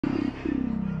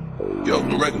Yo,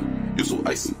 no regular. You so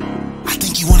icy. I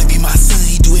think you wanna be my son,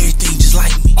 he do everything just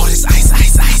like me. All this ice,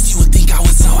 ice, ice, you would think I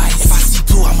was so ice. If I see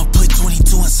blue, I'ma put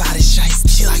 22 inside his shice.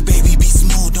 She like, baby, be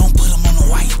smooth, don't put him on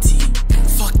the white tee.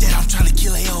 Fuck that, I'm tryna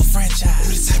kill a whole franchise.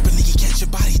 You the type of nigga catch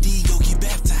your body, then go get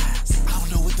baptized. I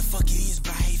don't know what the fuck it is,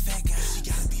 but I hate fat guys. She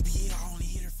got a BBL, I only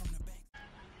hit her from the back.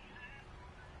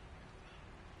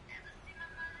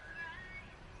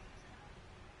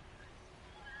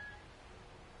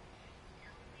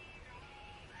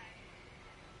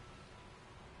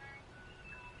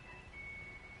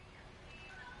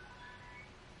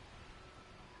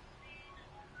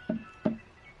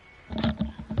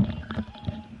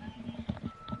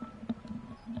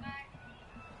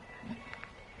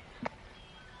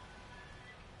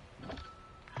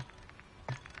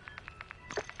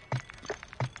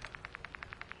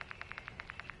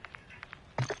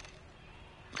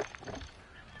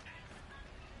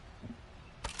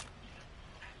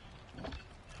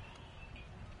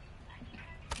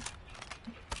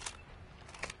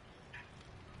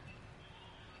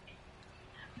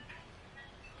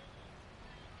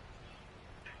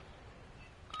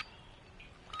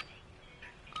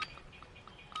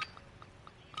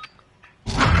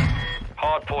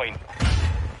 Hard point.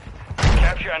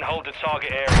 Capture and hold the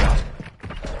target area.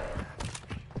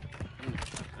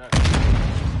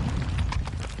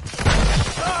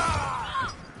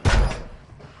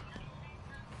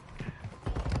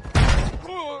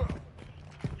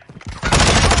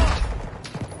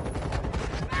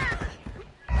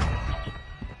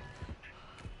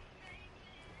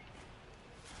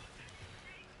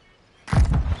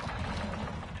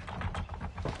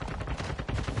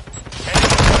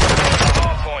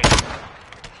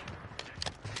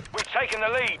 Taking the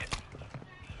lead.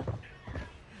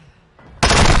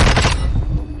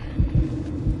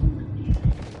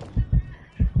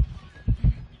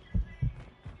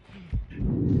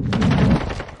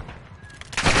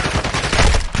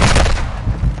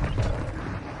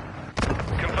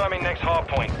 Confirming next hard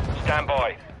point. Stand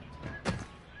by.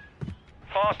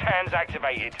 Fast hands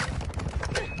activated.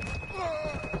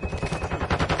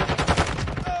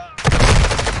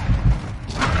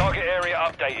 Target area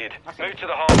updated. Move to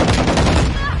the hard point.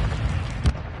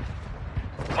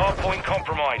 Hard point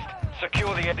compromised.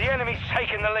 Secure the enemy's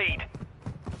taken the lead.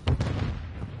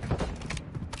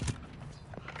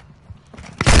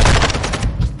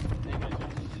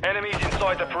 Enemies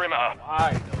inside the perimeter.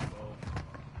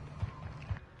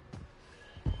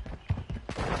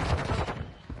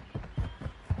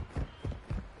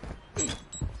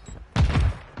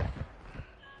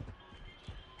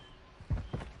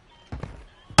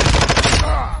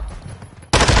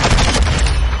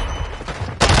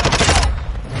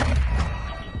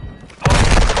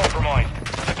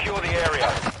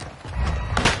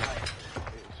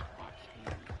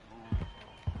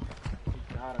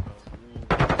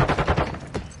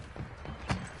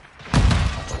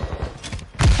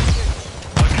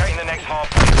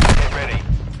 Get ready.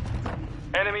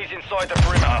 Enemies inside the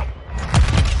perimeter.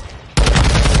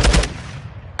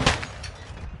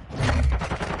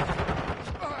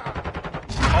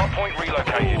 Hardpoint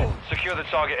relocated. Secure the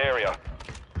target area.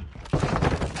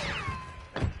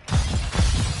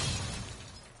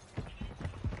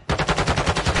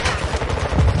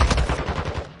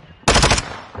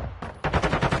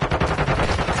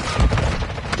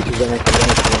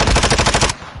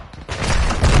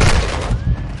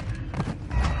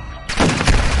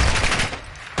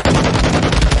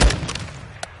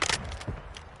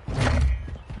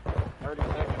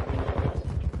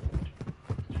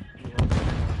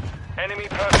 Enemy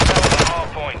personnel at the hard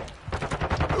point.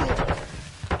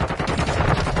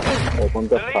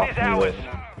 The lead is ours.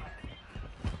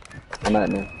 I'm at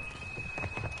now.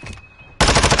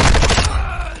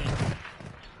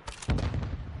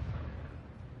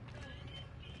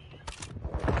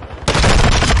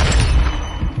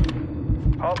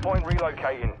 Hard point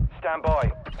relocating. Stand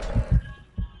by.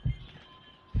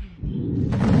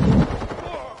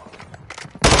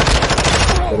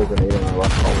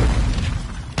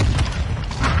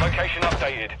 Location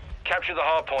updated. Capture the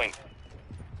hard point.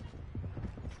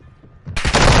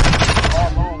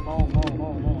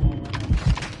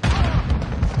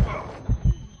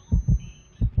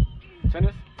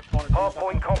 Hard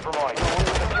point compromised.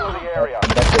 Secure the area.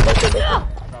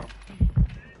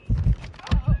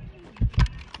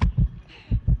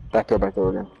 Back door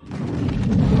again.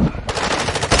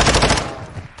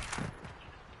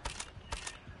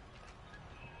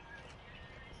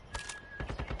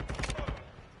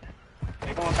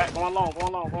 Going back, going long.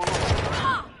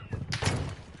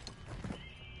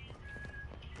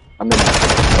 I'm in.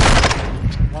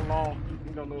 One long,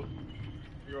 you don't move.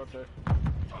 rotate.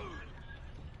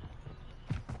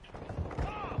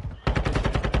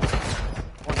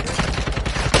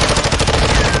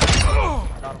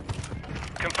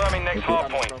 Confirming next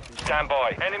hard point. Stand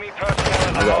by. Enemy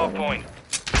personnel at the hard point.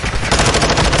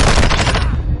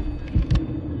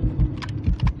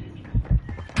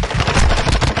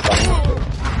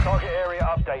 Target area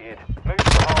updated. Move to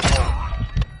the hard point.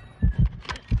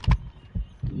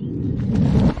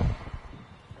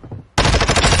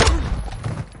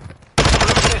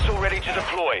 Cruise missile ready to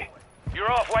deploy. You're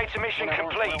halfway to mission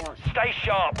complete. Stay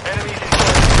sharp. Enemies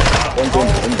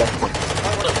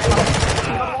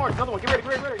Another one. Get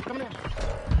ready. Coming in.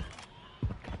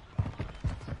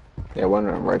 Yeah, one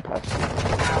right past.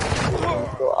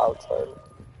 Go outside.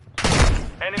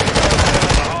 Enemy personnel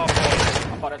at the hard point.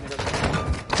 I thought that nigga.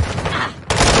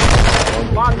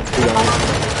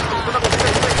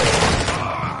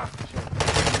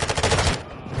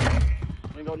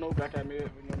 We ain't got no back at mid.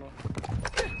 We ain't got no.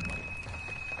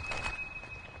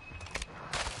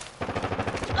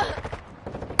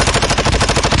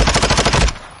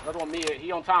 Another one mid.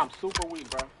 He on time. Super weak,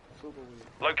 bro. Super weak.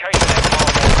 Location next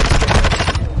hard point.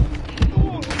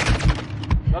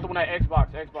 Another one at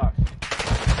Xbox.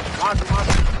 Monster.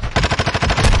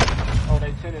 Oh,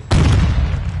 they sent it.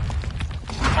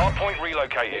 Hard point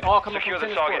relocated. All coming Secure from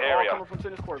the tennis target court. area. All coming from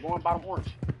tennis court. Going bottom orange.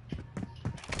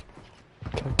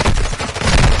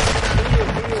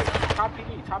 Top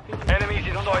PD. Enemies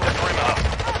inside the perimeter.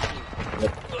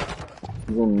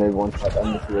 He's in mid one shot.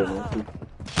 I'm just here, man.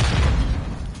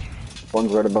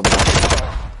 One's right above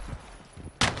that.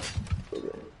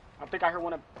 I think I heard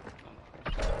one of.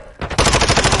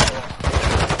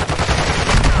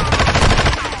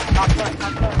 Top left.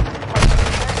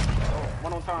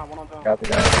 One on time. Got the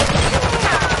guy.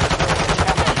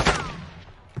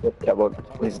 Yep, catwalk.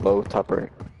 He's low, top right.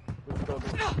 Let's go.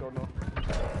 No.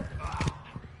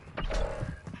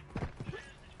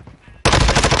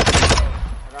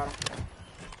 I got him.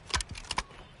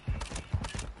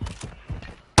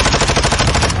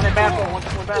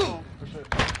 One bathroom. For sure.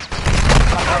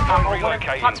 Hard point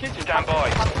relocating. Stand by.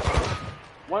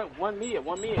 One mid.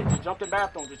 Just jumped in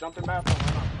bathroom right now.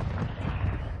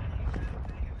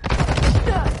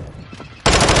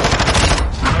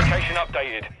 Location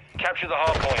updated. Capture the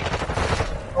hard point.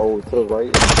 Oh, to the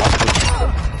right.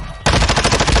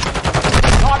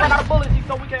 No, I ran out of bullets. He's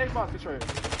so weak at Xbox control.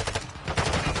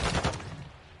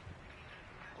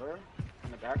 Where?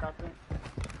 In the back, I think.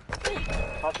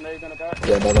 Toss nades in the back.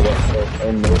 Yeah, another one.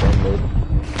 And mid.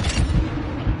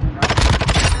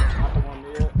 Not the one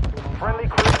mid. Friendly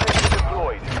cruise missile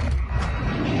deployed.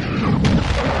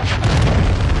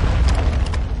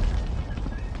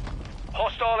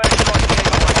 Hostile airstrike in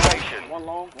the location. One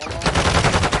long.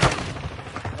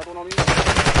 Another one on me.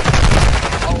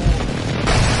 Oh.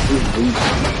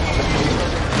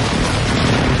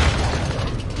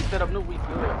 We set up new. We good.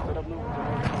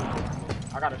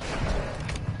 I got a.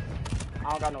 I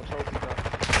don't got no trophies though.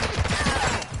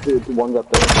 Dude, one's up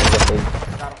there.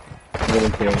 Got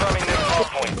him. Confirming this hard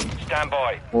point. Stand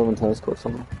by. One in tennis court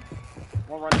somewhere.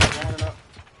 One running up.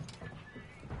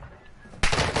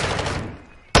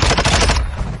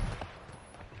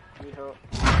 Need help.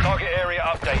 Target area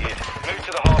updated. Move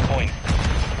to the hard point.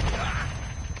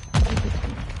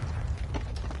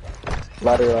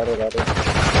 Ladder. I got him.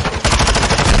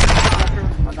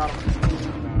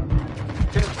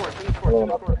 Tennis court.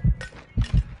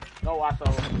 No, I saw.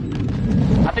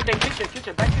 I think they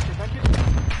kitchen. Back kitchen.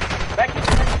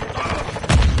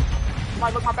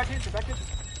 Somebody look my back kitchen.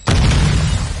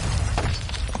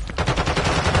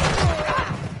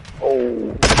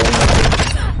 Oh.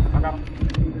 I got him.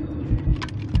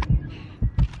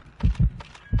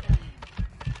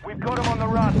 We've got him on the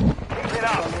run. Keep it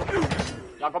up.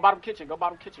 Y'all go bottom kitchen,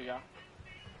 y'all.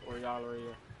 Or y'all are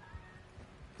here.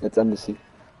 It's embassy.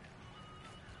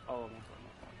 Oh,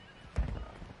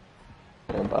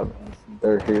 Yeah, Bob.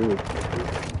 They're here. Point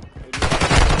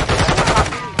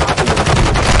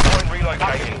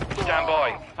relocating. Stand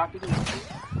by. Top PD.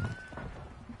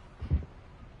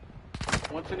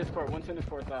 One tennis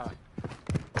court side.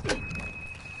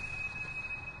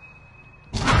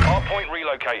 Hard point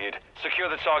relocated. Secure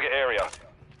the target area.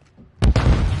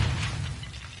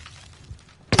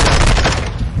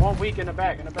 One weak in the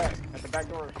back, at the back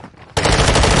door.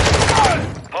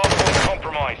 Hard point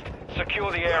compromised.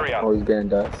 Secure the area. Oh, he's getting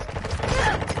dust.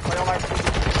 Play on like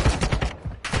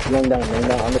Laying down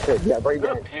on the pit. Yeah, right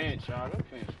there. good pinch, y'all. Good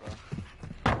pinch, bro.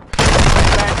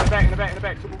 In the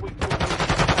back. Super weak.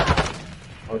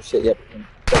 Oh shit, yep.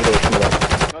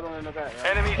 Another one in the back.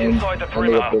 Yeah. Enemies inside the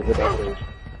perimeter.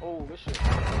 Oh, this shit.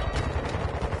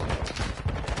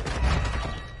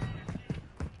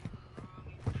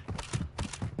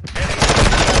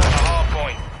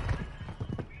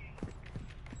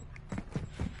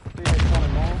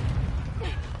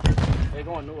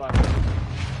 going new out here.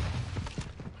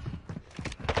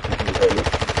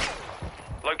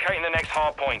 Locating the next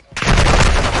hard point.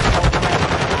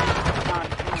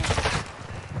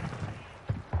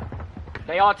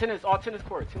 They all tennis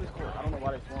court. I don't know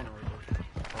why they throwing it right there.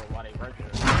 Or why they right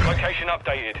there. Location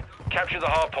updated. Capture the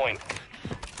hard point.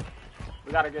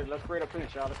 We gotta let's create a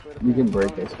pinch, y'all. We can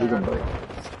break this. We can break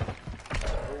this.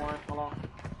 One, hold on.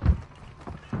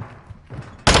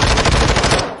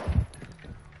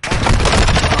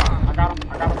 I got him.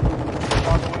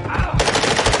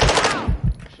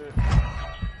 Shit.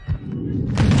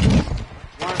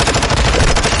 One.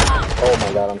 Oh my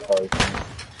god, I'm sorry.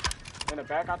 In the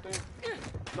back, I think.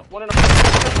 No, one in the front.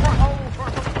 Oh,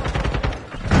 front.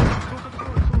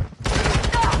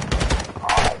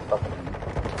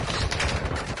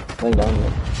 Laying down.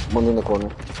 One's in the corner.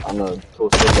 On the tool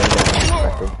still laying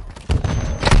down.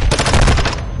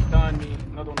 Done me.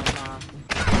 Another one on time.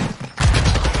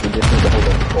 We just need to hold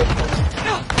up the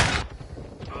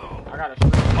I got a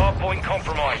shot. Hard point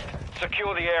compromised.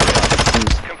 Secure the area.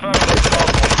 Confirm this hard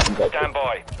point. Stand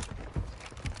by.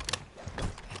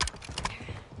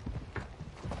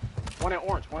 One in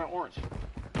orange.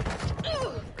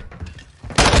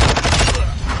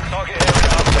 Target area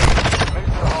update. Move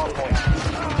to the hard point.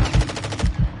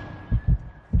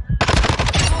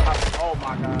 Oh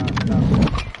my god.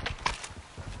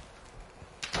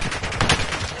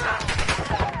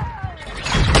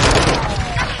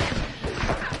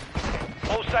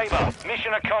 All Saber,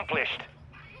 mission accomplished.